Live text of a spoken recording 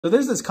So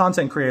there's this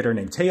content creator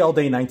named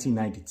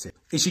ko8gn.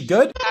 Is she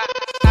good?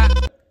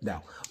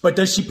 No. But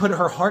does she put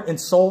her heart and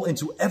soul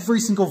into every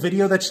single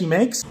video that she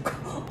makes?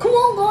 Come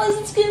on, guys,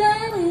 let's get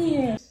out of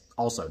here.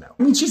 Also no.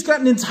 I mean, she's got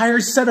an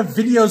entire set of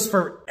videos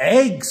for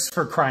eggs,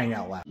 for crying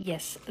out loud.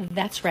 Yes,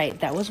 that's right.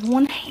 That was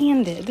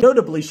one-handed.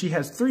 Notably, she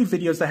has 3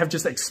 videos that have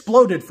just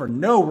exploded for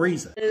no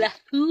reason.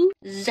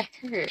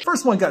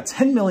 First one got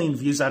 10 million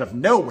views out of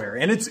nowhere,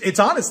 and it's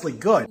honestly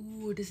good.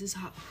 Ooh, this is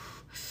hot.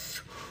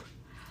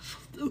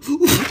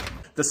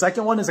 The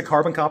second one is a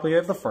carbon copy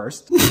of the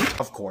first,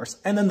 of course.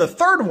 And then the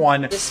third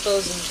one,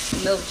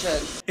 Disposing milk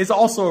jug. is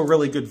also a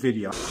really good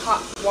video.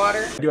 Hot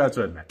water. I do have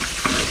to admit.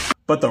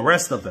 But the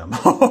rest of them,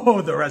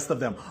 oh, the rest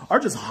of them are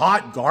just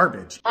hot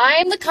garbage.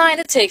 I'm the kind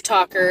of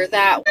TikToker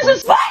that...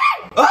 This is funny!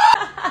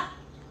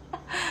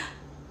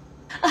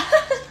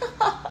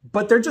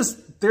 But they're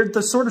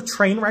the sort of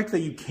train wreck that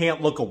you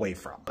can't look away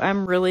from.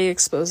 I'm really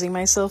exposing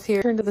myself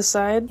here. Turn to the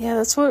side. Yeah,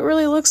 that's what it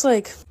really looks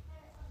like.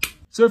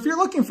 So if you're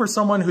looking for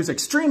someone who's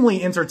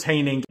extremely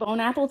entertaining Bone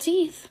apple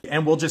teeth.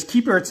 and will just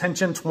keep your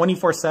attention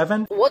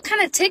 24/7, What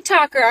kind of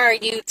TikToker are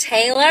you,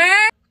 Taylor?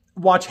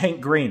 watch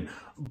Hank Green.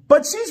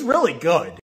 But she's really good.